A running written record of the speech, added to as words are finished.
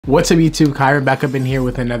What's up YouTube, Kyron back up in here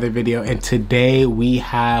with another video, and today we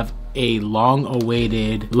have a long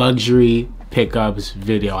awaited luxury pickups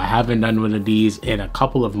video. I haven't done one of these in a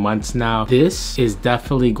couple of months now. This is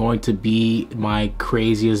definitely going to be my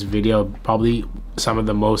craziest video, probably some of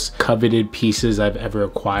the most coveted pieces I've ever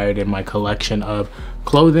acquired in my collection of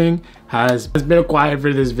clothing has been acquired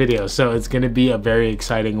for this video, so it's going to be a very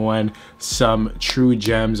exciting one. Some true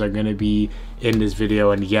gems are going to be in this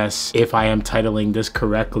video, and yes, if I am titling this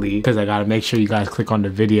correctly, because I gotta make sure you guys click on the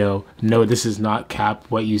video, no, this is not cap.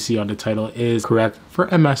 What you see on the title is correct for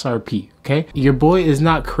MSRP. Okay, your boy is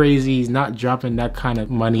not crazy, he's not dropping that kind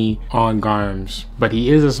of money on GARMs, but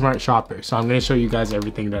he is a smart shopper, so I'm going to show you guys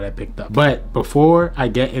everything that I picked up. But before I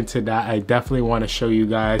get into that, I definitely want to show you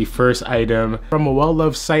guys the first item from a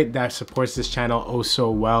well-loved site that supports this channel oh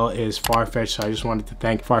so well, is Farfetch. So I just wanted to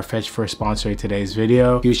thank Farfetch for sponsoring today's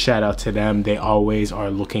video. Huge shout out to them. They always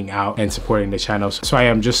are looking out and supporting the channel, so I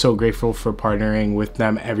am just so grateful for partnering with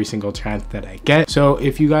them every single chance that I get. So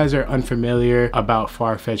if you guys are unfamiliar about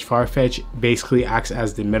Farfetch basically acts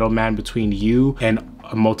as the middleman between you and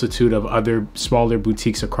a multitude of other smaller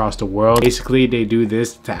boutiques across the world. Basically, they do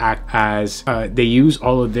this to act as they use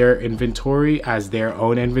all of their inventory as their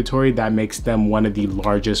own inventory. That makes them one of the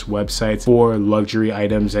largest websites for luxury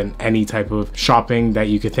items and any type of shopping that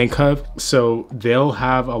you could think of. So they'll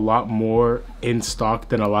have a lot more in stock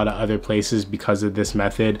than a lot of other places because of this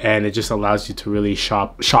method, and it just allows you to really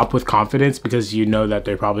shop with confidence, because you know that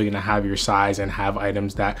they're probably going to have your size and have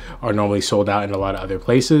items that are normally sold out in a lot of other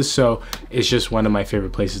places. So it's just one of my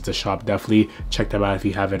favorite places to shop. Definitely check them out if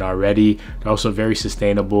you haven't already. They're also very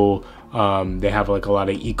sustainable. They have like a lot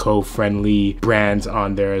of eco-friendly brands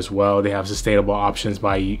on there as well. They have sustainable options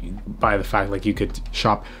by the fact like you could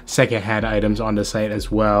shop secondhand items on the site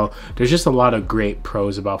as well. There's just a lot of great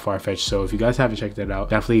pros about Farfetch, so if you guys haven't checked it out,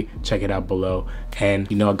 definitely check it out below.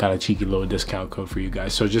 And you know, I got a cheeky little discount code for you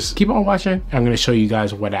guys, so just keep on watching. I'm going to show you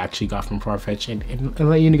guys what I actually got from Farfetch and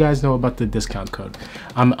let you guys know about the discount code.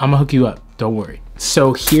 I'm gonna hook you up, don't worry.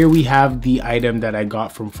 So here we have the item that I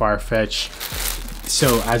got from Farfetch.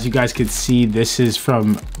 So as you guys can see, this is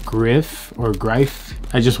from Griff or Greif.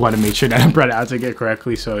 I just want to make sure that I'm pronouncing it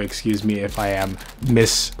correctly, so excuse me if I am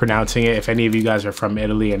mispronouncing it. If any of you guys are from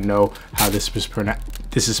Italy and know how this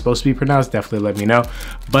is supposed to be pronounced, definitely let me know.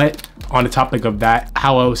 But on the topic of that,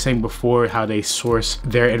 how I was saying before, how they source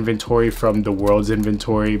their inventory from the world's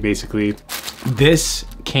inventory, basically, this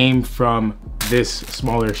came from this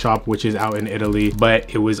smaller shop which is out in Italy,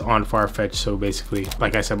 but it was on Farfetch. So basically,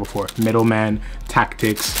 like I said before, middleman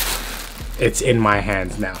tactics, it's in my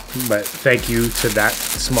hands now. But thank you to that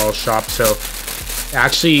small shop. So it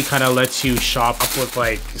actually kind of lets you shop up with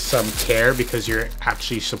like some care, because you're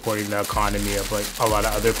actually supporting the economy of like a lot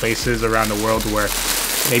of other places around the world where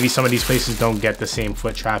maybe some of these places don't get the same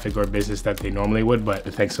foot traffic or business that they normally would, but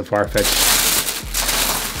thanks to Farfetch,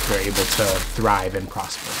 they're able to thrive and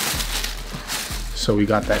prosper. So we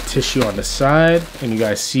got that tissue on the side, and you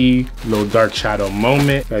guys see a little dark shadow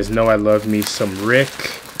moment. You guys know I love me some Rick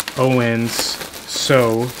Owens.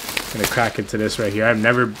 So I'm gonna crack into this right here. I've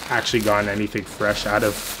never actually gotten anything fresh out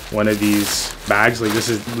of one of these bags. Like, this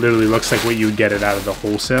is literally looks like what you would get it out of the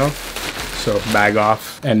wholesale. So bag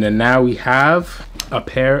off. And then now we have a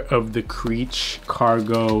pair of the Creech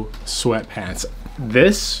cargo sweatpants.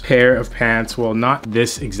 This pair of pants, well, not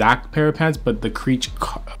this exact pair of pants, but the Creech,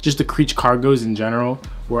 just the Creech cargos in general,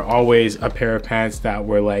 were always a pair of pants that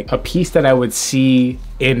were like a piece that I would see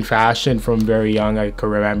in fashion from very young. I could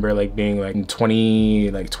remember like being like in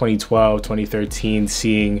 2012, 2013,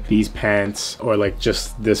 seeing these pants or like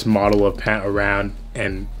just this model of pant around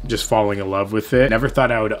and just falling in love with it. Never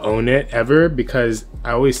thought I would own it ever, because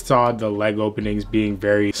I always saw the leg openings being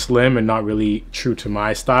very slim and not really true to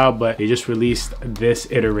my style. But they just released this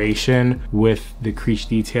iteration with the Creech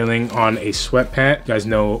detailing on a sweatpant. You guys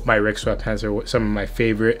know my Rick sweatpants are some of my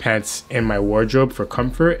favorite pants in my wardrobe for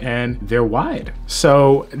comfort, and they're wide.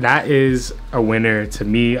 So that is a winner to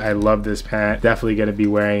me. I love this pant. Definitely gonna be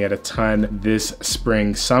wearing it a ton this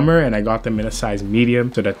spring, summer, and I got them in a size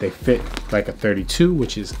medium so that they fit like a 32,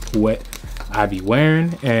 which is what I be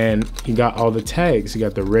wearing. And you got all the tags. You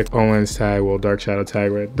got the Rick Owens tag, well, dark shadow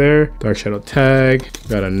tag right there, dark shadow tag.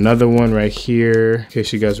 Got another one right here in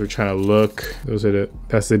case you guys were trying to look.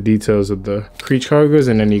 That's the details of the Creech cargos,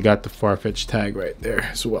 and then you got the Farfetch tag right there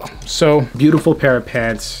as well. So beautiful pair of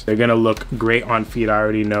pants. They're gonna look great on feet. I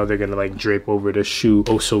already know they're gonna like drape over the shoe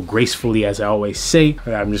oh so gracefully, as I always say.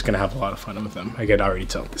 I'm just gonna have a lot of fun with them, I can already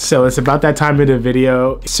tell. So it's about that time of the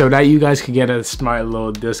video, so that you guys can get a smart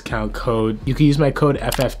little discount code You can use my code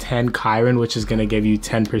FF10 Kyron, which is gonna give you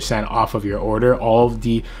 10% off of your order. All of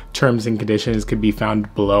the terms and conditions can be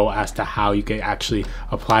found below as to how you can actually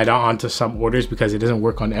apply that onto some orders, because it doesn't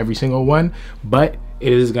work on every single one, but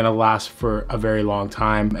it is gonna last for a very long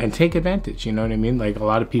time. And take advantage, you know what I mean? Like, a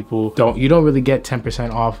lot of people you don't really get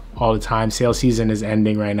 10% off all the time. Sale season is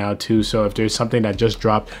ending right now too, so if there's something that just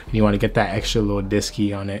dropped and you want to get that extra little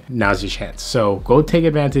disky on it, now's your chance. So go take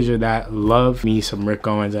advantage of that. Love me some Rick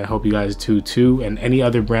Owens. I hope you guys do too, and any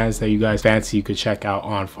other brands that you guys fancy you could check out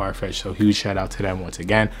on Farfetch. So huge shout out to them once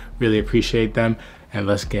again. Really appreciate them. And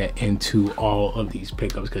let's get into all of these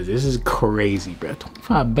pickups, because this is crazy, bro.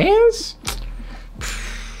 25 bands.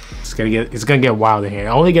 It's gonna get wild in here. It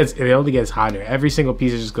only gets hotter. Every single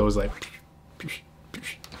piece just goes like,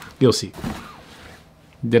 you'll see.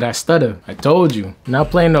 Did I stutter? I told you.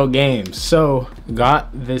 Not playing no games. So got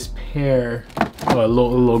this pair, a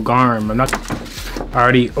little GARM. I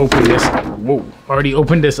already opened this. Whoa! Already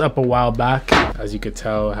opened this up a while back. As you could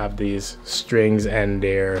tell, I have these strings and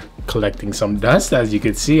they're collecting some dust, as you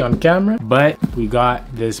could see on camera. But we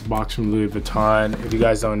got this box from Louis Vuitton. If you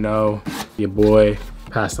guys don't know, your boy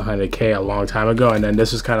passed 100K a long time ago, and then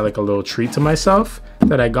this was kind of like a little treat to myself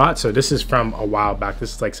that I got. So this is from a while back.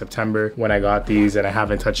 This is like September when I got these, and I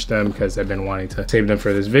haven't touched them because I've been wanting to save them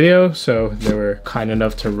for this video. So they were kind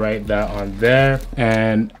enough to write that on there.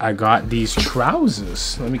 And I got these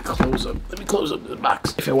trousers. Let me close up the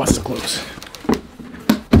box if it wants to close.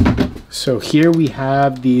 So here we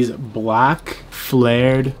have these black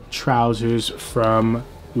flared trousers from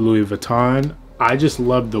Louis Vuitton. I just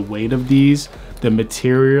love the weight of these. The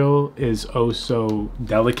material is oh so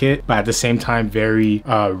delicate, but at the same time very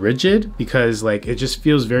rigid, because like it just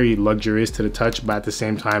feels very luxurious to the touch, but at the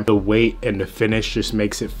same time the weight and the finish just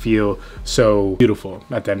makes it feel so beautiful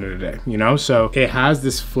at the end of the day, you know? So it has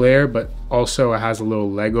this flare, but also it has a little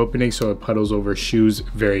leg opening, so it puddles over shoes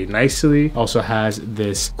very nicely. Also has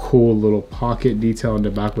this cool little pocket detail in the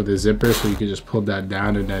back with a zipper, so you can just pull that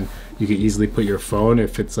down and then you can easily put your phone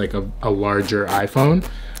if it's like a larger iPhone,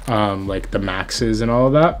 like the Maxes and all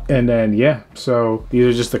of that. And then yeah, so these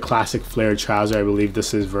are just the classic flared trouser. I believe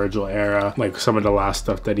this is Virgil era, like some of the last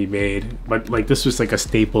stuff that he made, but like this was like a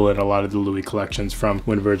staple in a lot of the Louis collections from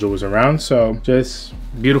when Virgil was around. So just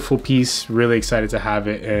beautiful piece, really excited to have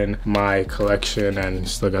it in my collection, and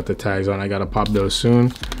still got the tags on. I gotta pop those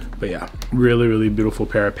soon. But yeah, really beautiful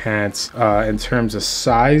pair of pants. In terms of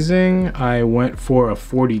sizing, I went for a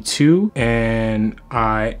 42 and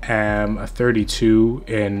I am a 32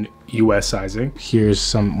 in US sizing. Here's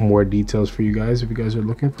some more details for you guys if you guys are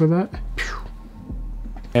looking for that.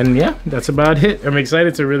 And yeah, that's about it. I'm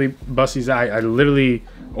excited to really bust these out. I literally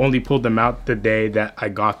only pulled them out the day that I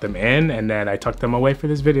got them in, and then I tucked them away for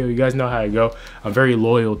this video. You guys know how I go. I'm very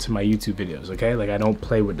loyal to my YouTube videos, okay? Like, I don't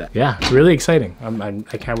play with that. Yeah, really exciting.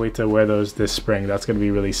 I can't wait to wear those this spring. That's gonna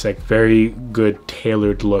be really sick. Very good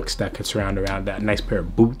tailored looks that could surround around that. Nice pair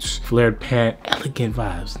of boots, flared pant, elegant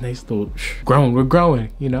vibes. Nice little we're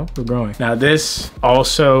growing, you know, we're growing. Now this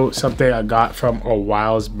also something I got from a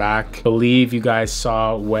whiles back. I believe you guys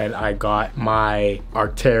saw when I got my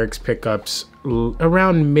Arc'teryx pickups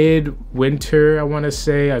around mid-winter, I want to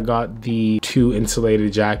say. I got the 2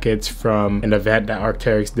 insulated jackets from an event that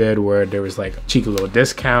Arc'teryx did where there was like a cheeky little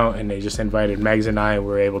discount, and they just invited Megs and I, and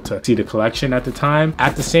we were able to see the collection at the time.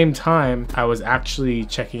 At the same time, I was actually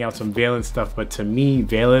checking out some Veilance stuff, but to me,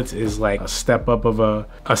 Veilance is like a step up of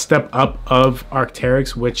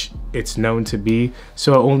Arc'teryx, which it's known to be.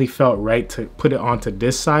 So it only felt right to put it onto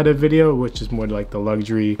this side of video, which is more like the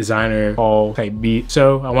luxury designer haul type beat.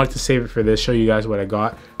 So I wanted to save it for this, show you guys what I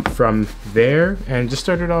got from there, and just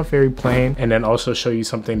started off very plain, and then also show you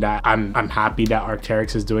something that I'm happy that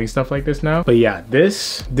Arc'teryx is doing stuff like this now. But yeah,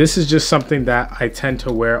 this is just something that I tend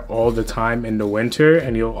to wear all the time in the winter,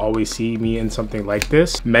 and you'll always see me in something like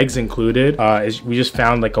this, Megs included. We just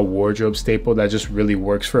found like a wardrobe staple that just really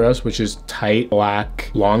works for us, which is tight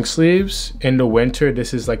black long sleeves. In the winter,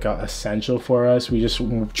 this is like an essential for us. We just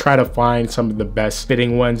try to find some of the best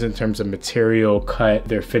fitting ones in terms of material, cut,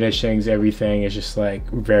 their finishings, everything is just like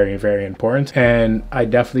very important. And I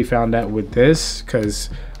definitely found that with this, because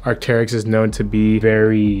Arc'teryx is known to be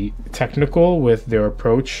very technical with their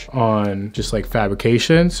approach on just like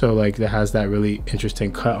fabrication. So like it has that really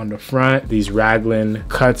interesting cut on the front, these raglan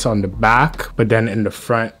cuts on the back, but then in the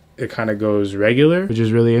front it kind of goes regular, which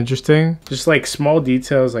is really interesting. Just like small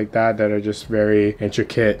details like that are just very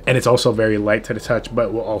intricate, and it's also very light to the touch,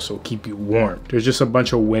 but will also keep you warm. There's just a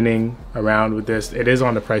bunch of winning around with this. It is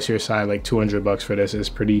on the pricier side, like 200 bucks for this is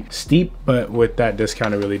pretty steep, but with that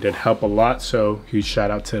discount, it really did help a lot. So huge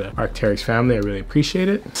shout out to the Arc'teryx family. I really appreciate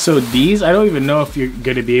it. So these, I don't even know if you're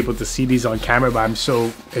going to be able to see these on camera, but I'm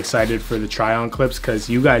so excited for the try on clips because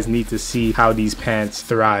you guys need to see how these pants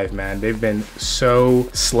thrive, man. They've been so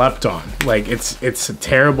slept on. Like it's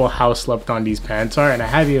terrible how slept on these pants are, and I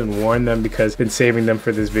haven't even worn them because I've been saving them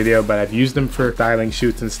for this video, but I've used them for styling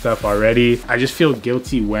shoots and stuff already. I just feel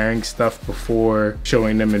guilty wearing stuff before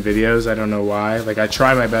showing them in videos. I don't know why. Like I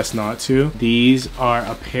try my best not to. These are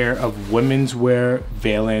a pair of women's wear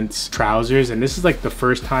Veilance trousers, and this is like the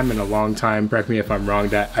first time in a long time, correct me if I'm wrong,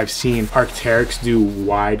 that I've seen Arc'teryx do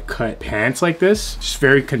wide cut pants like this. Just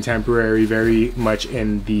very contemporary, very much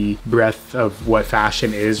in the breadth of what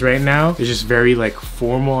fashion is right now. It's just very like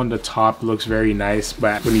formal on the top, looks very nice,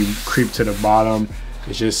 but when you creep to the bottom,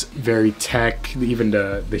 it's just very tech. Even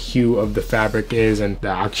the hue of the fabric is, and the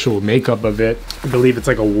actual makeup of it, I believe it's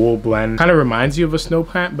like a wool blend. Kind of reminds you of a snow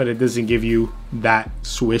pant, but it doesn't give you that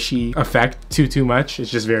swishy effect too much. It's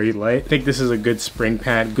just very light. I think this is a good spring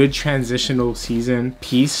pant, good transitional season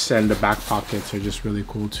piece, and the back pockets are just really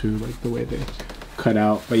cool too, like the way they cut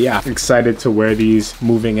out. But yeah, excited to wear these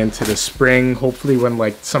moving into the spring. Hopefully when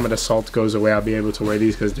like some of the salt goes away, I'll be able to wear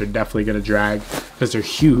these because they're definitely gonna drag because they're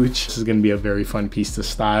huge. This is gonna be a very fun piece to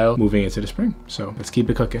style moving into the spring. So let's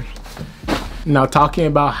keep it cooking. Now, talking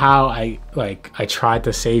about how I tried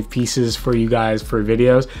to save pieces for you guys for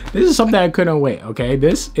videos, this is something I couldn't wait, okay?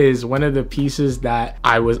 This is one of the pieces that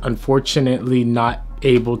I was unfortunately not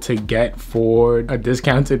able to get for a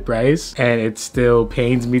discounted price, and it still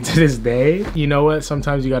pains me to this day. You know what?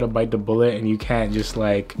 Sometimes you gotta bite the bullet and you can't just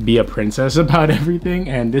like be a princess about everything,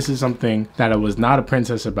 and this is something that I was not a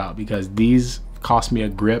princess about because these cost me a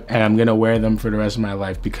grip, and I'm gonna wear them for the rest of my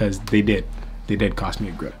life because they did cost me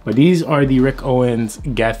a grip. But these are the Owens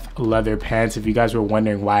Geth Leather Pants. If you guys were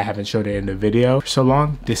wondering why I haven't showed it in the video for so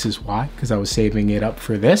long, this is why, because I was saving it up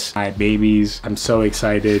for this. My babies, I'm so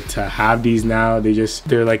excited to have these now.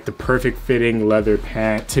 They're like the perfect fitting leather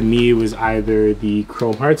pant. To me, it was either the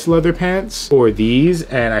Chrome Hearts leather pants or these,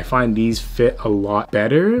 and I find these fit a lot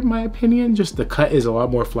better in my opinion. Just the cut is a lot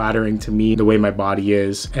more flattering to me, the way my body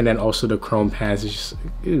is, and then also the Chrome pants is just,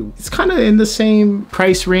 ew. It's kind of in the same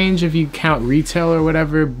price range if you count retail or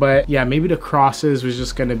whatever, but yeah, maybe the crosses was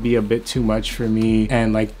just gonna be a bit too much for me,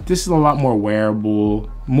 and like this is a lot more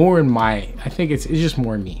wearable, more in my, I think it's just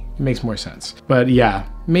more me. It makes more sense. But yeah,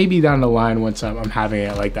 maybe down the line once I'm having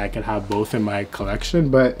it like that, I could have both in my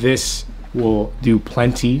collection, but this will do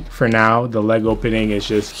plenty for now. The leg opening is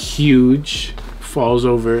just huge, falls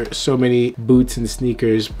over so many boots and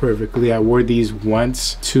sneakers perfectly. I wore these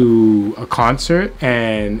once to a concert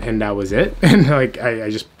and that was it. And like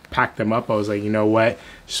I just packed them up. I was like, you know what,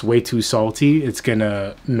 just way too salty, it's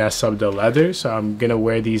gonna mess up the leather, so I'm gonna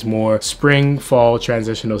wear these more spring, fall,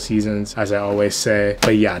 transitional seasons, as I always say.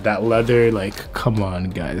 But yeah, that leather, like, come on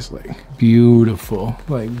guys, like beautiful,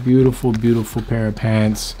 like beautiful pair of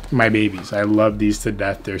pants. My babies, I love these to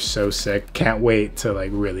death. They're so sick. Can't wait to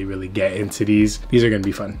like really get into these. These are gonna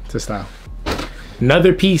be fun to style.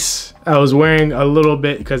 Another piece I was wearing a little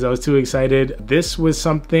bit because I was too excited. This was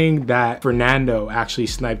something that Fernando actually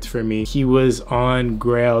sniped for me. He was on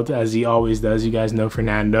Grailed, as he always does. You guys know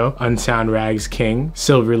Fernando, Unsound Rags King,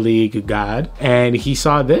 Silver League God. And he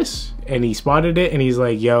saw this and he spotted it and he's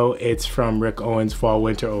like, yo, it's from Rick Owens Fall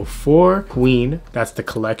Winter 04 Queen. That's the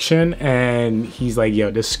collection. And he's like, yo,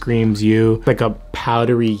 this screams you. Like a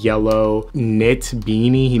powdery yellow knit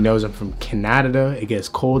beanie. He knows I'm from Canada. It gets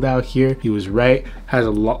cold out here. He was right. Has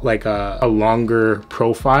a lot like a longer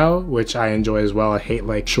profile, which I enjoy as well. I hate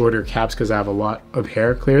like shorter caps because I have a lot of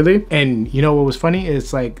hair clearly. And you know what was funny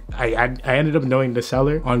is like I ended up knowing the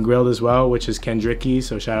seller on Grailed as well, which is Kendricky.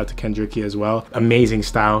 So shout out to Kendricky as well. Amazing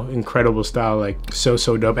style, incredible style, like so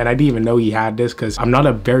dope. And I didn't even know he had this because I'm not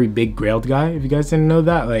a very big Grailed guy, if you guys didn't know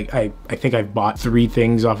that. Like I think I've bought 3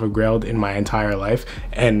 things off of Grailed in my entire life,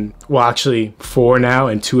 and well, actually 4 now,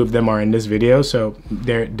 and 2 of them are in this video. So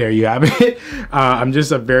there you have it. I'm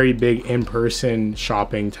just a very big in-person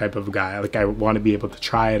shopping type of guy. Like I want to be able to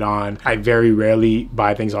try it on. I very rarely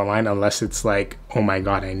buy things online unless it's like, oh my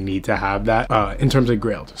god, I need to have that in terms of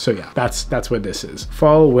Grailed. So yeah, that's what this is.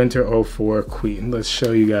 Fall Winter 04 Queen. Let's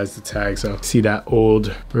show you guys the tag. So see that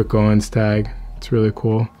old Rick Owens tag. It's really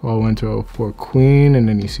cool. Fall Winter 04 Queen, and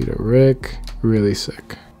then you see the Rick. Really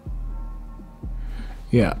sick.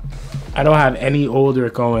 Yeah, I don't have any old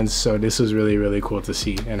Rick Owens, so this is really cool to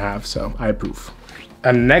see and have, so I approve.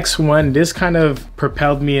 Next one, this kind of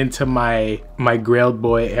propelled me into my Grailed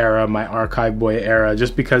Boy era, my Archive Boy era,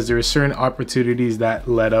 just because there were certain opportunities that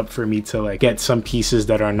led up for me to like get some pieces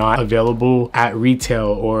that are not available at retail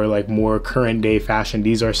or like more current day fashion.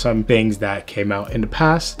 These are some things that came out in the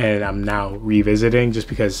past and I'm now revisiting, just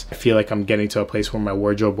because I feel like I'm getting to a place where my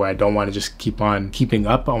wardrobe where I don't want to just keep on keeping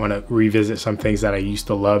up. I want to revisit some things that I used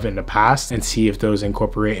to love in the past and see if those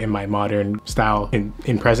incorporate in my modern style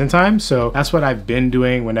in present time. So that's what I've been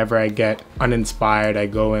doing. Whenever I get uninspired, I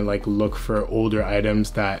go and like look for older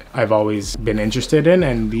items that I've always been interested in,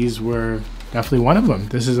 and these were definitely one of them.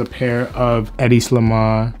 This is a pair of Eddie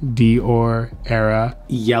Salomon Dior era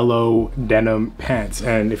yellow denim pants.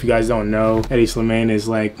 And if you guys don't know, Eddie Salomon is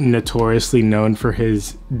like notoriously known for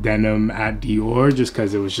his denim at Dior, just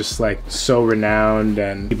because it was just like so renowned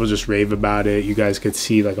and people just rave about it. You guys could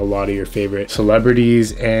see like a lot of your favorite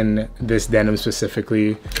celebrities in this denim,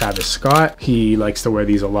 specifically Travis Scott. He likes to wear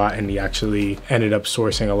these a lot, and he actually ended up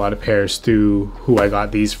sourcing a lot of pairs through who I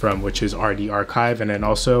got these from, which is RD Archive. And then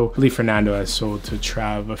also Lee Fernando has sold to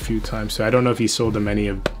Trav a few times, so I don't know if he sold him any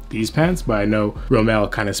of these pants, but I know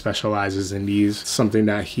Romel kind of specializes in these. Something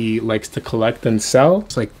that he likes to collect and sell.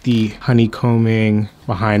 It's like the honeycombing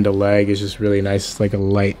behind the leg is just really nice. It's like a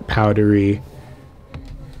light powdery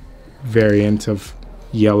variant of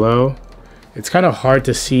yellow. It's kind of hard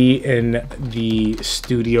to see in the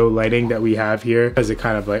studio lighting that we have here because it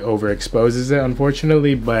kind of like overexposes it,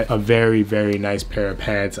 unfortunately, but a very, very nice pair of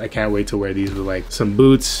pants. I can't wait to wear these with like some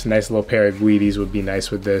boots. Nice little pair of Guidis would be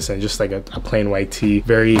nice with this, and just like a plain white tee.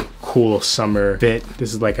 Very cool summer fit.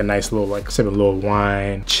 This is like a nice little like sip a little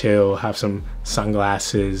wine, chill, have some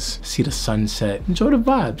sunglasses, see the sunset, enjoy the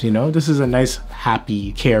vibes, you know? This is a nice,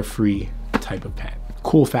 happy, carefree type of pant.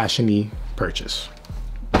 Cool fashion-y purchase.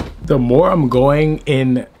 The more I'm going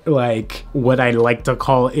in like what I like to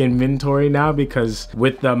call inventory now, because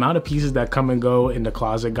with the amount of pieces that come and go in the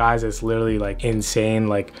closet, guys, it's literally like insane.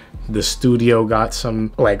 Like the studio got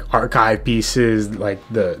some like archive pieces, like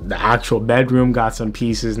the actual bedroom got some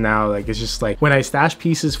pieces now. Like it's just like when I stash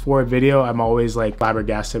pieces for a video, I'm always like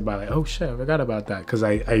flabbergasted by like, oh shit, I forgot about that, because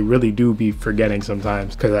I really do be forgetting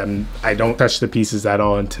sometimes, because I don't touch the pieces at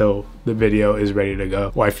all until the video is ready to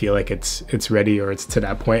go, or I feel like it's ready or it's to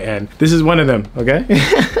that point, and this is one of them. Okay.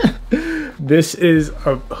 This is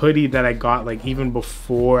a hoodie that I got like even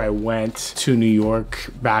before I went to New York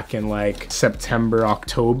back in like September,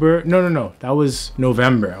 October. No, that was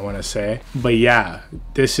November, I want to say. But yeah,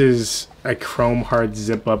 this is a chrome heart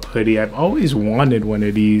zip up hoodie. I've always wanted one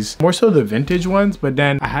of these, more so the vintage ones, but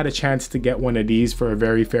then I had a chance to get one of these for a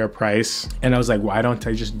very fair price, and I was like, why don't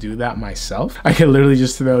I just do that myself? I could literally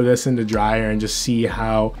just throw this in the dryer and just see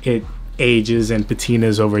how it ages and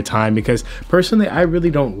patinas over time, because personally I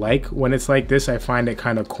really don't like when it's like this. I find it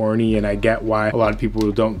kind of corny, and I get why a lot of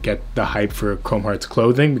people don't get the hype for Chrome Hearts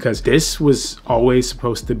clothing, because this was always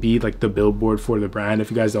supposed to be like the billboard for the brand.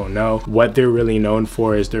 If you guys don't know, what they're really known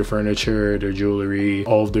for is their furniture, their jewelry,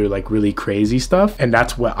 all of their like really crazy stuff, and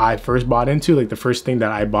that's what I first bought into. Like the first thing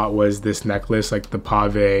that I bought was this necklace, like the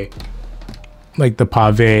pave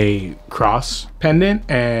cross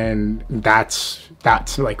pendant, and that's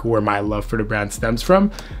like where my love for the brand stems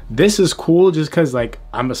from. This is cool just because like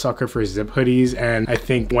I'm a sucker for zip hoodies, and I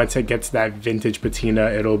think once it gets that vintage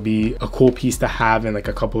patina, it'll be a cool piece to have in like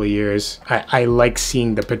a couple of years. I like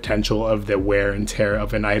seeing the potential of the wear and tear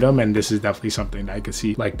of an item, and this is definitely something that I could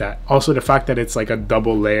see like that. Also the fact that it's like a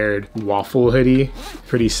double layered waffle hoodie,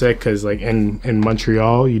 pretty sick, because like in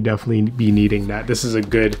Montreal you definitely be needing that. This is a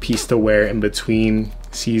good piece to wear in between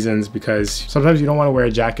seasons, because sometimes you don't want to wear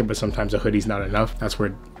a jacket, but sometimes a hoodie's not enough. That's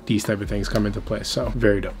where these type of things come into play. So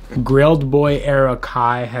very dope. Grailed Boy era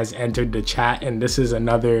Kai has entered the chat, and this is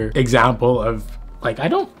another example of like, I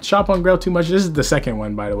don't shop on Grailed too much. This is the second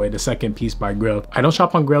one, by the way, the second piece by Grailed. I don't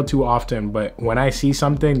shop on Grailed too often, but when I see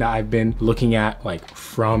something that I've been looking at like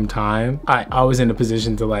from time, I was in a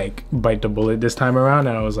position to like bite the bullet this time around,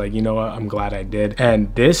 and I was like, you know what, I'm glad I did.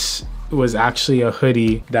 And this was actually a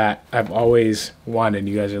hoodie that I've always wanted.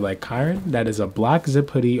 You guys are like, Kyron, that is a black zip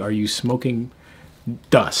hoodie. Are you smoking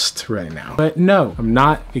dust right now? But no, I'm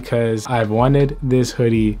not, because I've wanted this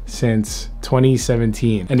hoodie since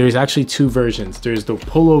 2017, and there's actually two versions. There's the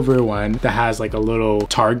pullover one that has like a little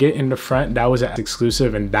target in the front. That was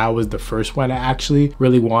exclusive, and that was the first one I actually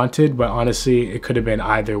really wanted, but honestly it could have been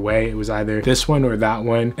either way. It was either this one or that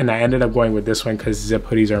one, and I ended up going with this one because zip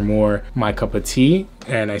hoodies are more my cup of tea,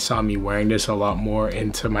 and I saw me wearing this a lot more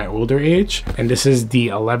into my older age. And this is the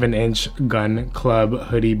 11-inch Gun Club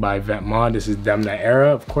hoodie by Vetements. This is them that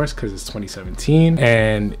era, of course, because it's 2017,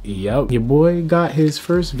 and yep, your boy got his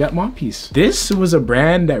first Vetements piece. This was a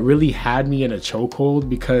brand that really had me in a chokehold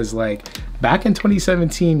because like back in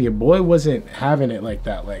 2017, your boy wasn't having it like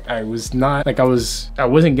that. Like I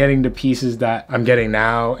wasn't getting the pieces that I'm getting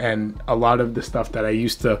now, and a lot of the stuff that I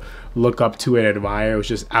used to look up to and admire was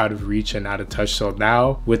just out of reach and out of touch. So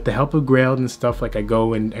now with the help of Grailed and stuff, like I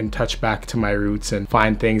go and touch back to my roots and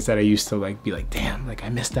find things that I used to like be like, damn, like I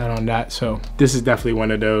missed out on that. So this is definitely one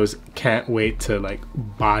of those. Can't wait to like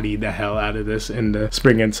body the hell out of this in the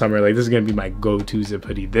spring and summer. Like this is gonna be my go-to zip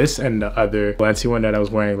hoodie. This and the other Balenciaga one that I was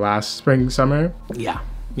wearing last spring, summer. Yeah,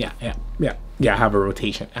 I have a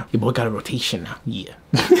rotation now. Your boy got a rotation now. Yeah.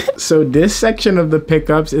 So this section of the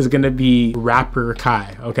pickups is gonna be Rapper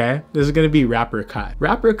Kai, okay? This is gonna be Rapper Kai.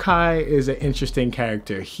 Rapper Kai is an interesting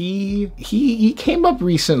character. He came up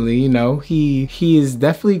recently, you know. He is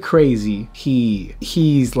definitely crazy.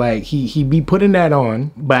 He's like he be putting that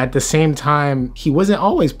on, but at the same time, he wasn't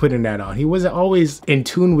always putting that on. He wasn't always in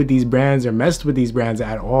tune with these brands or messed with these brands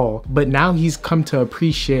at all. But now he's come to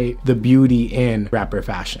appreciate the beauty in rapper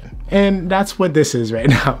fashion. And that's what this is right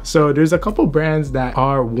now. So there's a couple brands that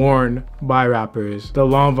are worn by rappers, the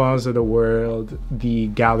Lanvins of the world, the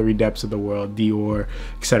Gallery Depths of the world, Dior,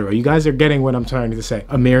 etc. You guys are getting what I'm trying to say.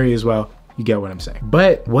 Amiri as well, you get what I'm saying.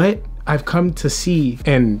 But what I've come to see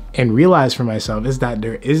and realize for myself is that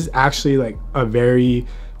there is actually like a very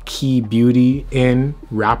key beauty in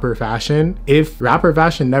rapper fashion. If rapper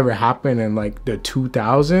fashion never happened in like the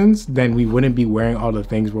 2000s, then we wouldn't be wearing all the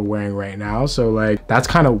things we're wearing right now. So like that's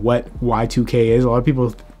kind of what Y2K is. A lot of people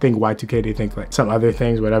think Y2K, they think like some other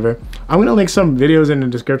things, whatever. I'm gonna link some videos in the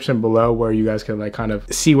description below where you guys can like kind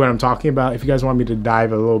of see what I'm talking about. If you guys want me to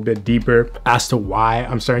dive a little bit deeper as to why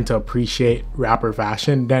I'm starting to appreciate rapper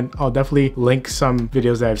fashion, then I'll definitely link some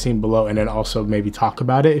videos that I've seen below and then also maybe talk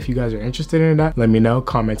about it. If you guys are interested in that, let me know,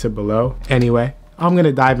 comment it below. Anyway, I'm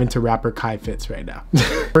gonna dive into Rapper Kai fits right now.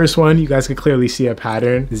 First one, you guys can clearly see a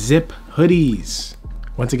pattern. Zip hoodies.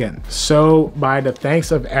 Once again, so by the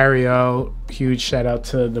thanks of Ariel, huge shout out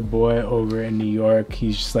to the boy over in New York.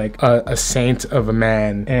 He's just like a saint of a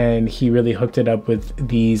man, and he really hooked it up with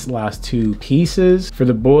these last two pieces for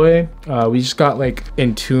the boy. We just got like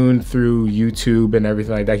in tune through YouTube and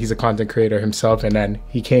everything like that. He's a content creator himself, and then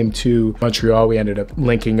he came to Montreal. We ended up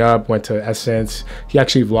linking up, went to Essence. He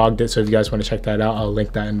actually vlogged it, so if you guys want to check that out, I'll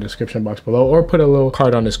link that in the description box below, or put a little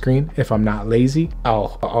card on the screen. If I'm not lazy,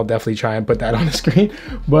 I'll definitely try and put that on the screen.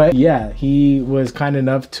 But yeah, he was kind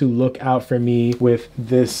enough to look out for me with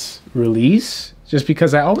this release, just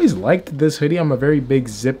because I always liked this hoodie. I'm a very big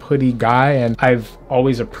zip hoodie guy, and I've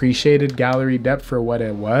always appreciated Gallery Depth for what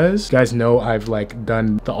it was. You guys know I've like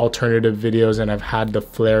done the alternative videos and I've had the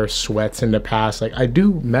flare sweats in the past. Like I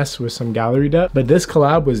do mess with some Gallery Depth, but this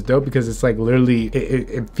collab was dope because it's like literally,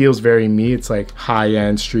 it feels very me. It's like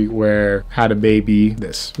high-end streetwear, had a baby,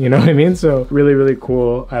 this, you know what I mean? So really, really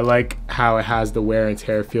cool. I like how it has the wear and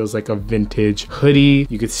tear. It feels like a vintage hoodie.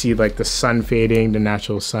 You could see like the sun fading, the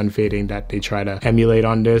natural sun fading that they try to emulate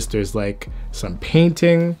on this. There's like some paint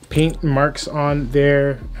marks on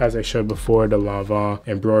there, as I showed before, the Lanvin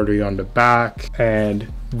embroidery on the back,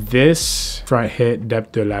 and this front hit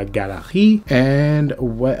Depth de la Galerie. And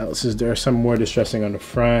what else is there? Some more distressing on the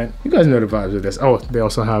front. You guys know the vibes of this. Oh, they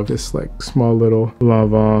also have this like small little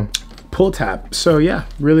Lanvin pull tab. So yeah,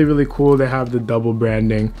 really, really cool. They have the double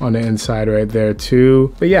branding on the inside right there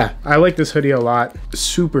too. But yeah, I like this hoodie a lot.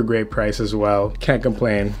 Super great price as well. Can't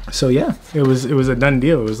complain. So yeah, it was a done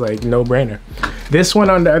deal. It was like no brainer. This one,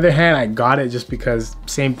 on the other hand, I got it just because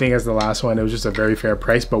same thing as the last one. It was just a very fair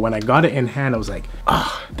price. But when I got it in hand, I was like,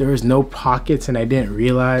 oh, there was no pockets and I didn't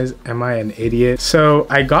realize. Am I an idiot? So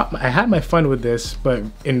I had my fun with this, but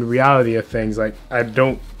in reality of things, like I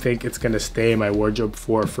don't think it's gonna stay in my wardrobe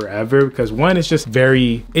for forever, because one, it's just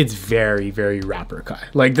very Rapper Kai.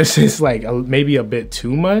 Like this is like maybe a bit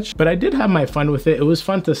too much, but I did have my fun with it. It was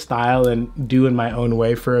fun to style and do in my own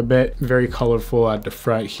way for a bit. Very colorful at the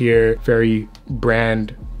front here, very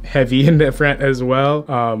brand heavy in the front as well,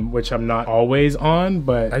 which I'm not always on,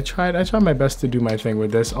 but I tried my best to do my thing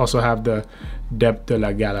with this. Also have the Depth de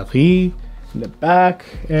la Galerie in the back,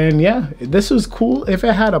 and yeah, this was cool. If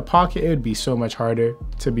it had a pocket, it would be so much harder,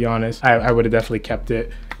 to be honest. I would have definitely kept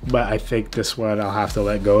it, but I think this one I'll have to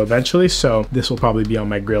let go eventually, so this will probably be on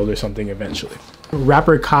my grill or something eventually.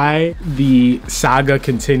 Rapper Kai, the saga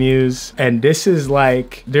continues, and this is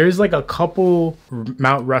like, there's like a couple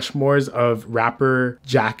Mount Rushmores of rapper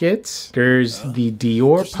jackets. There's the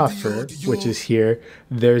Dior puffer, which is here.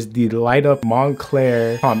 There's the light up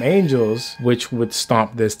Montclair Palm Angels, which would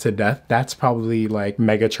stomp this to death. That's probably like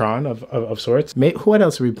Megatron of sorts. What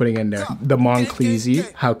else are we putting in there? The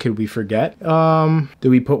Monclesi, how could we forget? Did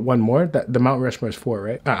we put one more? The Mount Rushmore is 4,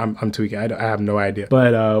 right? I'm tweaking, I have no idea.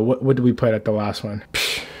 But what did we put at the last one?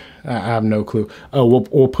 I have no clue. Oh,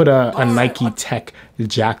 we'll put a Nike Tech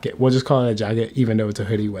jacket. We'll just call it a jacket, even though it's a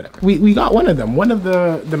hoodie, whatever. We got one of them. One of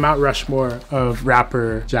the Mount Rushmore of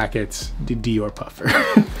rapper jackets, the Dior puffer.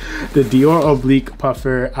 The Dior oblique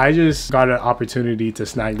puffer. I just got an opportunity to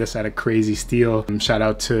snag this at a crazy steal. Shout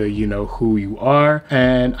out to you know who you are.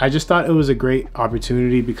 And I just thought it was a great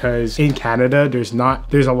opportunity because in Canada, there's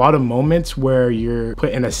a lot of moments where you're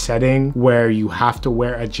put in a setting where you have to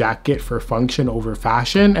wear a jacket for function over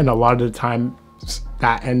fashion. And a lot of the time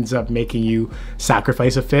that ends up making you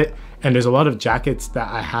sacrifice a fit. And there's a lot of jackets that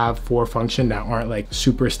I have for function that aren't like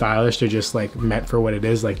super stylish. They're just like meant for what it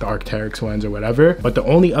is, like the Arc'teryx ones or whatever. But the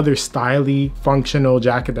only other styly functional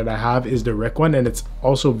jacket that I have is the Rick one, and it's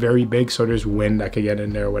also very big, so there's wind that could get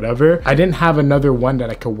in there or whatever. I didn't have another one that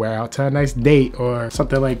I could wear out to a nice date or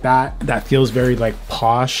something like that that feels very like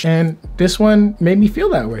posh, and this one made me feel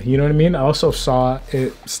that way, you know what I mean? I also saw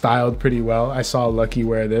it styled pretty well. I saw Lucky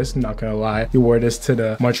wear this, not gonna lie. He wore this to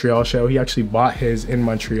the Montreal show. He actually bought his in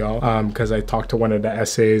Montreal. Because I talked to one of the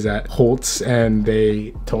essays at Holtz and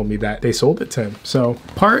they told me that they sold it to him. So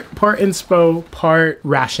part inspo, part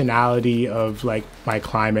rationality of like my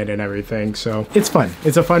climate and everything. So it's fun.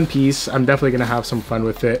 It's a fun piece. I'm definitely gonna have some fun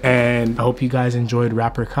with it. And I hope you guys enjoyed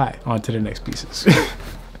Rapper Kai. On to the next pieces.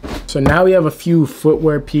 So now we have a few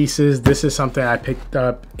footwear pieces. This is something I picked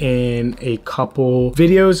up in a couple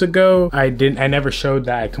videos ago. I never showed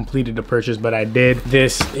that I completed the purchase, but I did.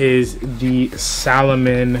 This is the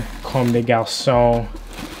Salomon Comme des Garçons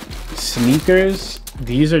sneakers.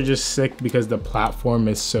 These are just sick because the platform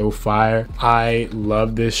is so fire. I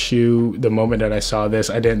love this shoe. The moment that I saw this,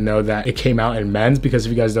 I didn't know that it came out in men's, because if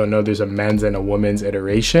you guys don't know, there's a men's and a women's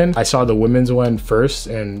iteration. I saw the women's one first,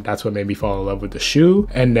 and that's what made me fall in love with the shoe.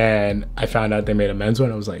 And then I found out they made a men's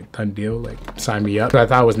one. I was like, done deal, like sign me up. But I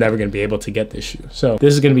thought I was never gonna be able to get this shoe. So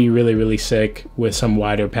this is gonna be really, really sick with some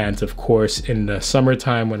wider pants, of course, in the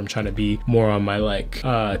summertime when I'm trying to be more on my like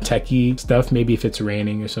techie stuff. Maybe if it's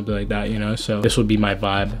raining or something like that, you know? So this would be my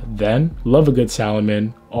vibe then. Love a good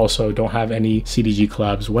Salomon. Also don't have any CDG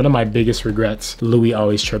collabs. One of my biggest regrets, Louis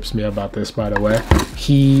always trips me about this, by the way.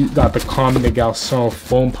 He got the Comme des Garçons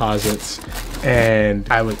foam posits, and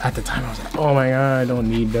at the time I was like, oh my god, I don't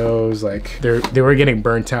need those. Like they were getting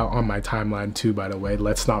burnt out on my timeline too, by the way.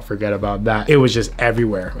 Let's not forget about that. It was just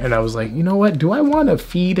everywhere, and I was like, you know what, do I want to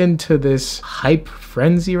feed into this hype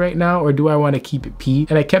frenzy right now, or do I want to keep it P?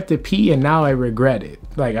 And I kept it P, and now I regret it.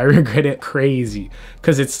 Like I regret it crazy,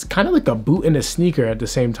 because it's kind of like a boot and a sneaker at the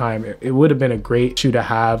same time. It would have been a great shoe to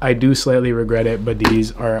have. I do slightly regret it, but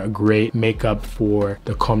these are a great makeup for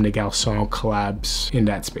the Comme des Garçons collabs in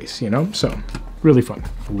that space, you know? So really fun.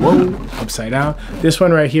 Whoa, upside down. This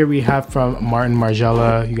one right here we have from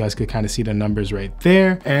Margiela. You guys could kind of see the numbers right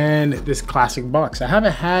there. And this classic box. I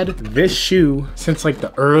haven't had this shoe since like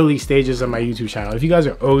the early stages of my YouTube channel. If you guys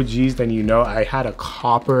are OGs, then you know I had a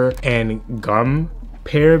copper and gum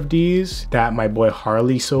pair of these that my boy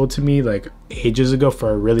Harley sold to me like ages ago for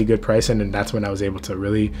a really good price, and then that's when I was able to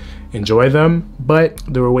really enjoy them, but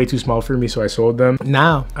they were way too small for me, so I sold them.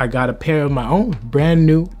 Now I got a pair of my own, brand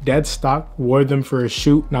new, dead stock. Wore them for a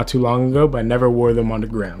shoot not too long ago, but never wore them on the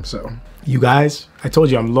gram. So you guys, I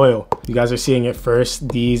told you I'm loyal. You guys are seeing it first.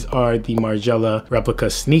 These are the Margiela replica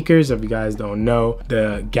sneakers. If you guys don't know,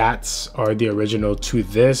 the GATs are the original to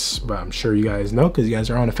this, but I'm sure you guys know because you guys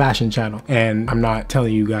are on a fashion channel. And I'm not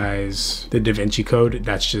telling you guys the Da Vinci Code.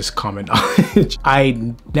 That's just common knowledge.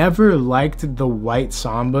 I never liked the white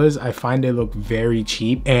Sambas. I find they look very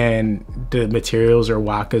cheap and the materials are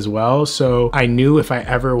whack as well. So I knew if I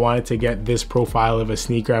ever wanted to get this profile of a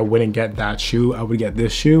sneaker, I wouldn't get that shoe. I would get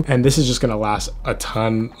this shoe. And this is just gonna last a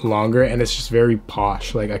ton longer, and it's just very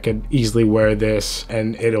posh. Like I could easily wear this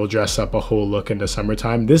and it'll dress up a whole look in the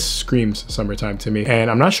summertime. This screams summertime to me,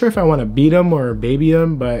 and I'm not sure if I want to beat them or baby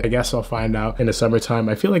them, but I guess I'll find out in the summertime.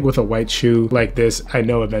 I feel like with a white shoe like this, I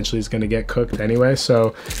know eventually it's gonna get cooked anyway,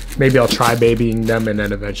 so maybe I'll try babying them, and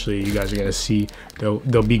then eventually you guys are gonna see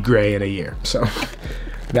they'll be gray in a year. So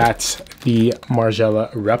that's the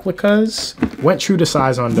Margiela replicas. Went true to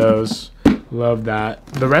size on those. Love that.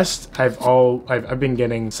 The rest I've been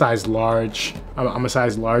getting size large I'm a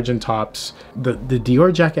size large in tops. The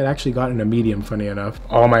Dior jacket actually got in a medium, funny enough.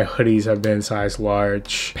 All my hoodies have been size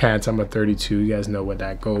large. Pants, I'm a 32. You guys know what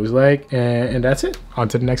that goes like. And that's it. On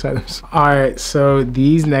to the next items. All right, so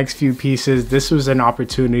these next few pieces, this was an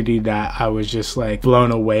opportunity that I was just like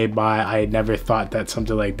blown away by. I never thought that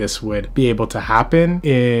something like this would be able to happen,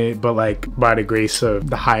 but like by the grace of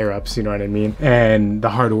the higher ups, you know what I mean, and the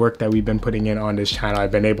hard work that we've been putting in on this channel,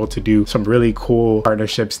 I've been able to do some really cool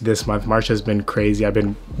partnerships this month. March has been crazy. I've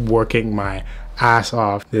been working my ass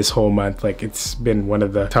off this whole month. Like, it's been one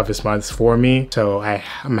of the toughest months for me, so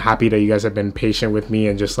I'm happy that you guys have been patient with me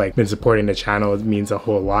and just like been supporting the channel. It means a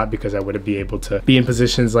whole lot because I wouldn't be able to be in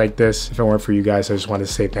positions like this if it weren't for you guys. I just want to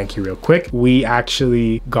say thank you real quick. We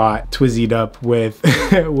actually got twizzied up with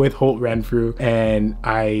with Holt Renfrew, and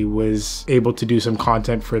I was able to do some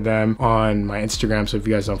content for them on my Instagram. So if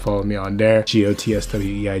you guys don't follow me on there,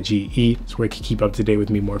 GOTSWEIGE, it's where you can keep up to date with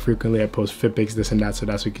me more frequently. I post fit pics, this and that, so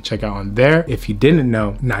that's what you can check out on there. If you didn't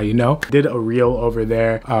know, now you know. Did a reel over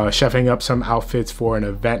there chefing up some outfits for an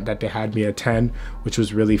event that they had me attend, which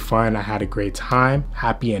was really fun. I had a great time.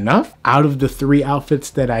 Happy enough, out of the 3 outfits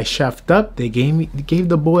that I chefed up, they gave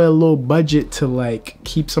the boy a little budget to like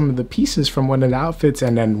keep some of the pieces from one of the outfits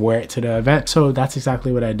and then wear it to the event. So that's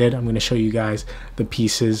exactly what I did. I'm going to show you guys the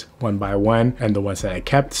pieces one by one and the ones that I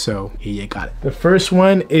kept. So here you got it. The first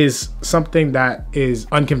one is something that is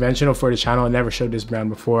unconventional for the channel. I never showed this brand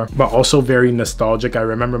before, but also very nostalgic. I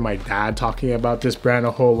remember my dad talking about this brand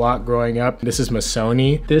a whole lot growing up. This is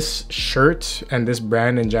Missoni. This shirt and this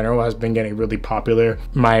brand in general has been getting really popular.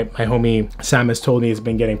 My homie Sam has told me it's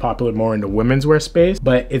been getting popular more in the women's wear space,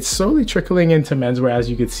 but it's slowly trickling into menswear. As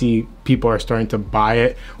you can see, people are starting to buy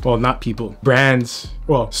it. Well, not people, brands,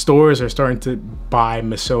 well, stores are starting to buy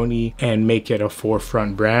Missoni and make it a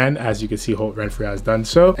forefront brand. As you can see, Holt Renfrew has done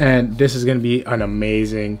so. And this is gonna be an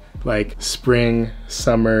amazing like spring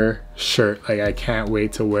summer shirt. Like, I can't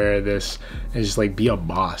wait to wear this and just like be a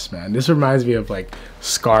boss, man. This reminds me of like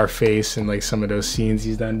Scarface and like some of those scenes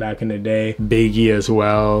he's done back in the day. Biggie as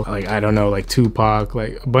well, like, I don't know, like Tupac,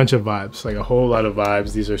 like a bunch of vibes, like a whole lot of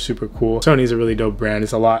vibes. These are super cool. Sony's a really dope brand.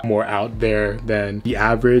 It's a lot more out there than the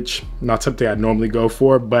average. Not something I'd normally go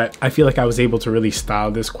for, but I feel like I was able to really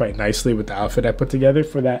style this quite nicely with the outfit I put together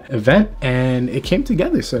for that event, and it came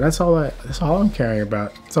together. So that's all I'm caring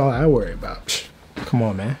about. That's all I worry about. Come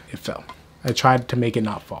on, man. It fell. I tried to make it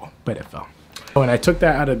not fall, but it fell. Oh, and I took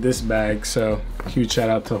that out of this bag, so huge shout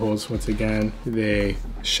out to Holtz once again. They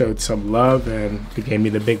showed some love and they gave me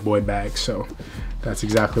the big boy bag, so that's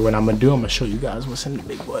exactly what I'm gonna do. I'm gonna show you guys what's in the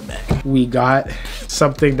big boy bag. We got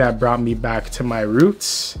something that brought me back to my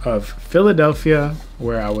roots of Philadelphia,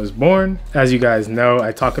 where I was born. As you guys know,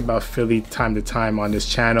 I talk about Philly time to time on this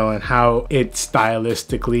channel and how it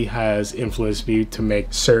stylistically has influenced me to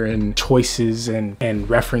make certain choices and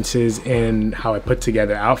references in how I put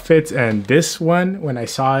together outfits. And this one, when I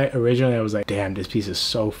saw it originally, I was like, damn, this piece is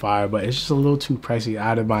so fire, but it's just a little too pricey,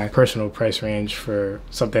 out of my personal price range for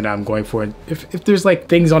something that I'm going for. And if there's like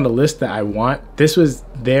things on the list that I want, this was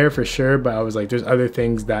there for sure, but I was like, there's other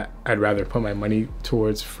things that I'd rather put my money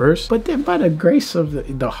towards first. But then by the grace of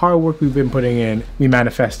the hard work we've been putting in, we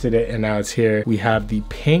manifested it and now it's here. We have the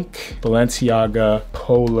pink Balenciaga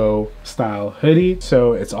polo style hoodie.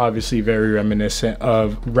 So it's obviously very reminiscent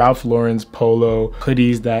of Ralph Lauren's polo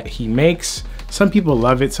hoodies that he makes. Some people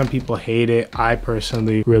love it, some people hate it. I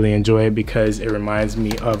personally really enjoy it because it reminds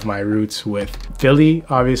me of my roots with Philly.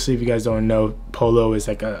 Obviously, if you guys don't know, polo is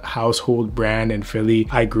like a household brand in Philly.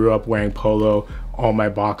 I grew up wearing polo. All my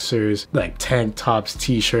boxers, like tank tops,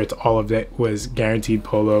 t-shirts, all of it was guaranteed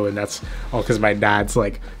polo, and that's all because my dad's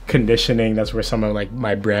like conditioning. That's where some of like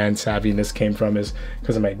my brand savviness came from, is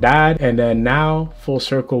because of my dad. And then now, full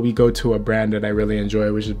circle, we go to a brand that I really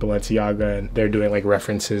enjoy, which is Balenciaga, and they're doing like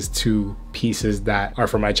references to pieces that are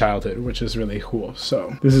from my childhood, which is really cool.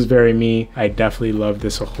 So this is very me. I definitely love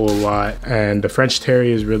this a whole lot. And the French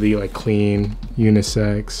Terry is really like clean,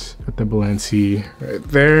 unisex. Got the Balenci right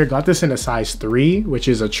there. Got this in a size 3, which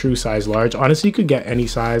is a true size large. Honestly, you could get any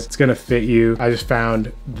size, it's gonna fit you. I just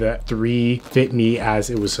found that 3 fit me as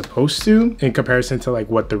it was supposed to in comparison to like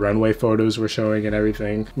what the runway photos were showing and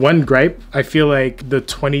everything. One gripe, I feel like the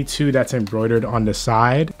 22 that's embroidered on the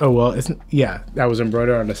side, oh well, yeah, that was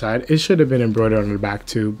embroidered on the side. It should have been embroidered on the back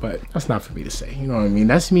too, but that's not for me to say, you know what I mean?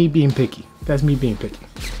 That's me being picky. That's me being picky.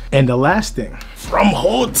 And the last thing from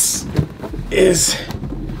Holtz is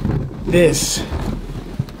this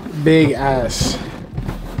big ass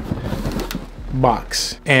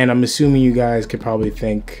box, and I'm assuming you guys could probably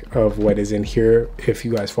think of what is in here if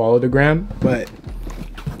you guys follow the gram, but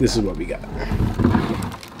this is what we got.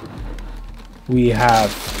 We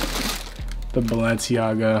have the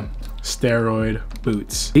Balenciaga steroid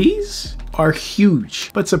boots. These are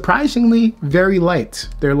huge, but surprisingly very light.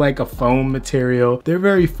 They're like a foam material. They're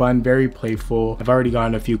very fun, very playful. I've already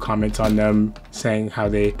gotten a few comments on them saying how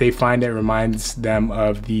they find it reminds them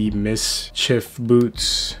of the Mischief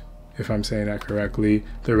boots, if I'm saying that correctly,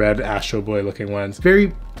 the red Astro Boy looking ones.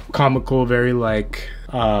 Very comical, very like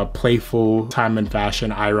playful, time and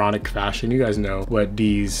fashion, ironic fashion. You guys know what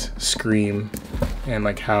these scream and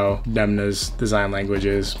like how Demna's design language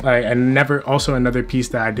is. I never, also another piece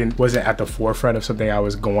that wasn't at the forefront of something I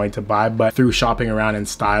was going to buy, but through shopping around and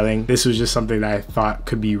styling, this was just something that I thought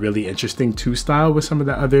could be really interesting to style with some of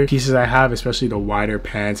the other pieces I have, especially the wider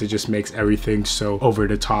pants. It just makes everything so over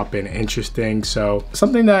the top and interesting. So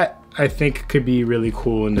something that I think could be really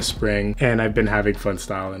cool in the spring, and I've been having fun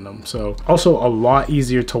styling them. So also a lot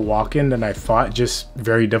easier to walk in than I thought, just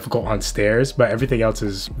very difficult on stairs, but everything else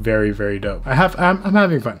is very, very dope. I'm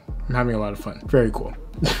having fun. I'm having a lot of fun. Very cool.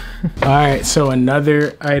 All right, so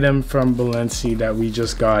another item from Balenci that we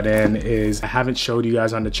just got in is, I haven't showed you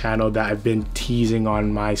guys on the channel, that I've been teasing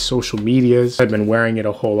on my social medias. I've been wearing it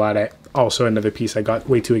a whole lot. Also another piece I got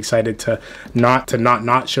way too excited to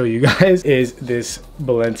not show you guys is this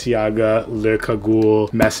Balenciaga Le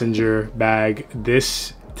Cagole messenger bag.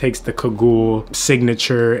 This takes the Cagole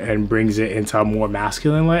signature and brings it into a more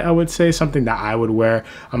masculine light, I would say, something that I would wear.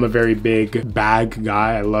 I'm a very big bag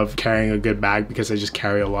guy. I love carrying a good bag because I just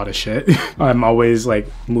carry a lot of shit. I'm always like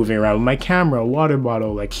moving around with my camera, water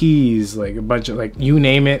bottle, like keys, like a bunch of, like, you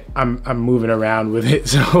name it, I'm moving around with it.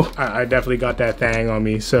 So I definitely got that thing on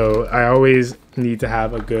me. So I always need to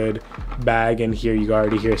have a good bag in here. You can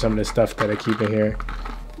already hear some of the stuff that I keep in here.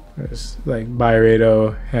 There's like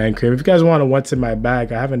Byredo hand cream. If you guys want to what's in my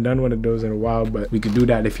bag, I haven't done one of those in a while, but we could do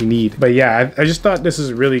that if you need. But yeah, I just thought this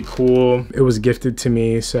is really cool. It was gifted to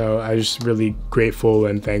me, so I'm just really grateful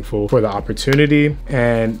and thankful for the opportunity.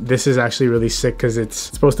 And this is actually really sick because it's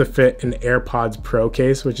supposed to fit an AirPods Pro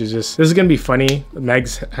case, which is just, this is gonna be funny.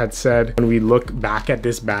 Megs had said when we look back at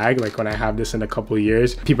this bag, like when I have this in a couple of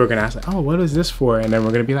years, people are gonna ask like, oh, what is this for? And then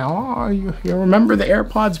we're gonna be like, oh, you remember the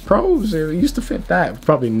AirPods Pros? It used to fit that.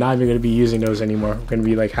 Probably not even going to be using those anymore. We're going to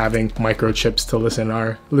be like having microchips to listen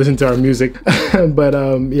to our music. But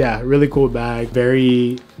yeah, really cool bag.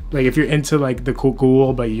 Very, like, if you're into like the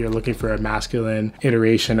cool, but you're looking for a masculine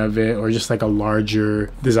iteration of it, or just like a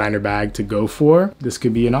larger designer bag to go for, this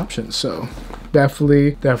could be an option. So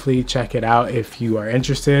definitely check it out if you are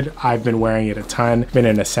interested. I've been wearing it a ton, been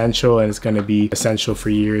an essential, and it's going to be essential for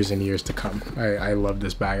years and years to come. I love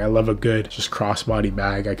this bag. I love a good just crossbody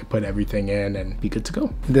bag. I could put everything in and be good to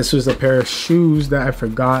go. This was a pair of shoes that I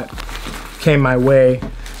forgot came my way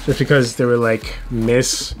just because they were like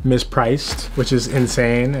mispriced, which is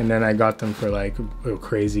insane. And then I got them for like a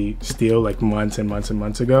crazy steal like months and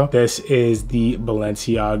months ago. This is the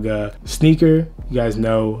Balenciaga sneaker. You guys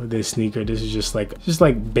know this sneaker. This is just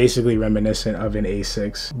like basically reminiscent of an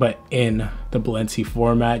A6, but in the Balenci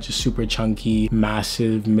format, just super chunky,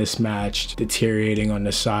 massive, mismatched, deteriorating on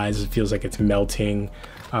the sides. It feels like it's melting.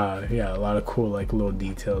 Yeah, a lot of cool like little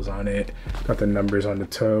details on it. Got the numbers on the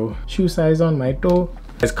toe, shoe size on my toe.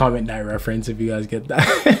 Let's comment that reference if you guys get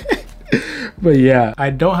that. But yeah,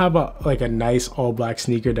 I don't have a nice all black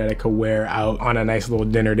sneaker that I could wear out on a nice little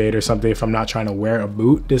dinner date or something if I'm not trying to wear a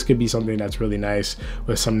boot. This could be something that's really nice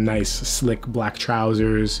with some nice slick black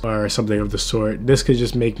trousers or something of the sort. This could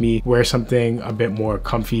just make me wear something a bit more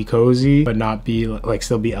comfy, cozy, but not be like,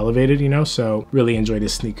 still be elevated, you know? So really enjoy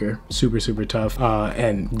this sneaker. Super tough.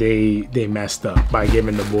 And they messed up by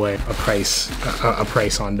giving the boy a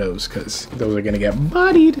price on those, because those are gonna get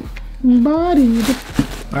bodied.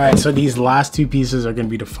 All right, so these last two pieces are gonna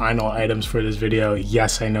be the final items for this video.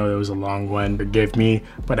 Yes, I know it was a long one, forgive me,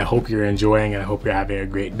 but I hope you're enjoying and I hope you're having a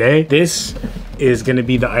great day. This is gonna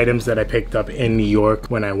be the items that I picked up in New York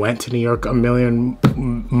when I went to New York a million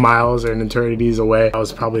miles or an eternities away. I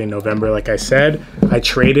was probably in November, like I said. I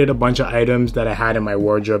traded a bunch of items that I had in my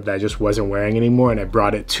wardrobe that I just wasn't wearing anymore, and I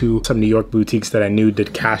brought it to some New York boutiques that I knew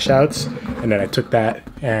did cash outs, and then I took that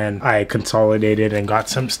and I consolidated and got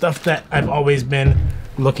some stuff that I've always been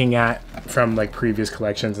looking at from like previous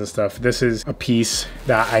collections and stuff. This is a piece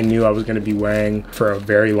that I knew I was going to be wearing for a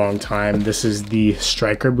very long time. This is the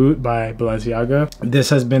Striker boot by Balenciaga. This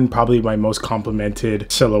has been probably my most complimented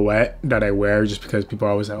silhouette that I wear, just because people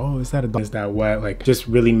are always like, oh, is that what? Like, just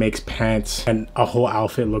really makes pants and a whole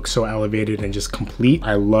outfit look so elevated and just complete.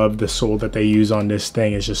 I love the sole that they use on this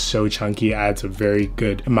thing. It's just so chunky, adds a very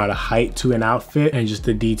good amount of height to an outfit, and just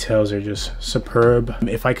the details are just superb.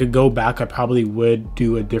 If I could go back, I probably would do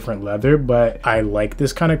do a different leather, but I like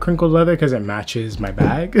this kind of crinkled leather because it matches my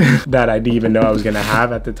bag that I didn't even know I was gonna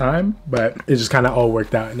have at the time, but it just kind of all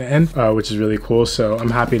worked out in the end, which is really cool. So I'm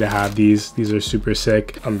happy to have these. These are super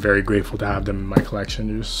sick. I'm very grateful to have them in my collection.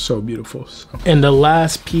 They're just so beautiful. So. And the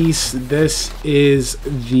last piece, this is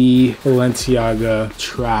the Balenciaga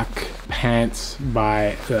track pants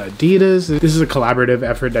by Adidas. This is a collaborative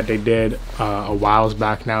effort that they did a whiles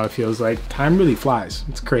back now. It feels like time really flies.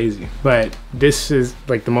 It's crazy. But this is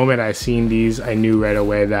like the moment I seen these, I knew right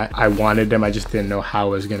away that I wanted them. I just didn't know how I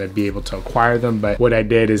was gonna be able to acquire them. But what I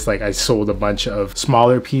did is like I sold a bunch of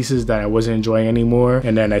smaller pieces that I wasn't enjoying anymore,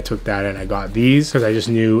 and then I took that and I got these because I just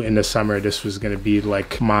knew in the summer this was gonna be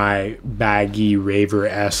like my baggy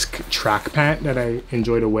raver-esque track pant that I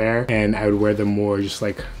enjoy to wear, and I would wear them more just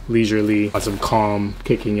like leisurely on some calm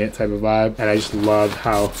kicking it type of vibe. And I just love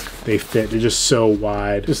how they fit. They're just so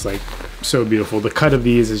wide, just like so beautiful. The cut of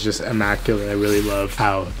these is just immaculate. I really love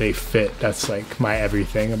how they fit. That's like my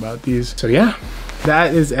everything about these. So yeah,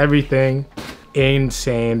 that is everything.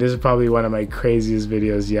 Insane. This is probably one of my craziest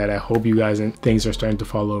videos yet. I hope you guys, and things are starting to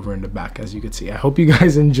fall over in the back, as you can see. I hope you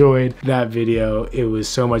guys enjoyed that video. It was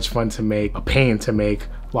so much fun to make, a pain to make.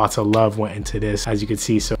 Lots of love went into this, as you can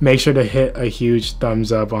see. So make sure to hit a huge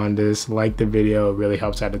thumbs up on this, like the video. It really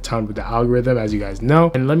helps out a ton with the algorithm, as you guys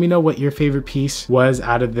know. And let me know what your favorite piece was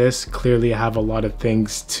out of this. Clearly I have a lot of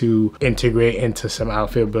things to integrate into some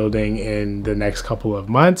outfit building in the next couple of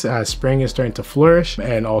months as spring is starting to flourish,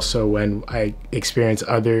 and also when I experience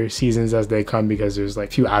other seasons as they come, because there's like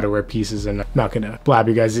a few outerwear pieces, and I'm not gonna blab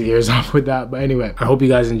you guys' ears off with that. But anyway, I hope you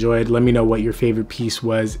guys enjoyed. Let me know what your favorite piece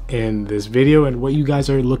was in this video and what you guys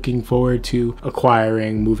are looking forward to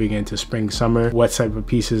acquiring moving into spring summer. What type of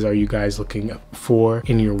pieces are you guys looking for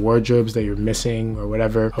in your wardrobes that you're missing or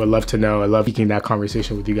whatever? I would love to know. I love keeping that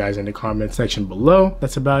conversation with you guys in the comment section below.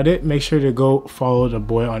 That's about it. Make sure to go follow the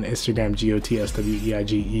boy on Instagram,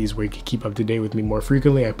 GOTSWEIGEs, where you can keep up to date with me more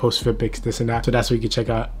frequently. I post fit pics, this and that, so that's what you can check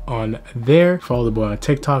out on there. Follow the boy on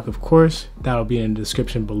TikTok, of course. That'll be in the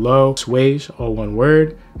description below. Swage, all one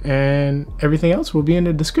word, and everything else will be in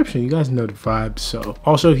the description. You guys know the vibes. So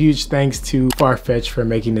also huge thanks to Farfetch for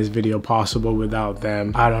making this video possible. Without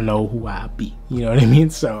them, I don't know who I'd be, you know what I mean?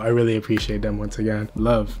 So I really appreciate them once again.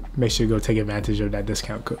 Love. Make sure to go take advantage of that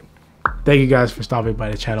discount code. Thank you guys for stopping by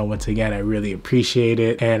the channel once again. I really appreciate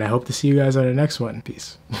it, and I hope to see you guys on the next one.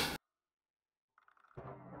 Peace.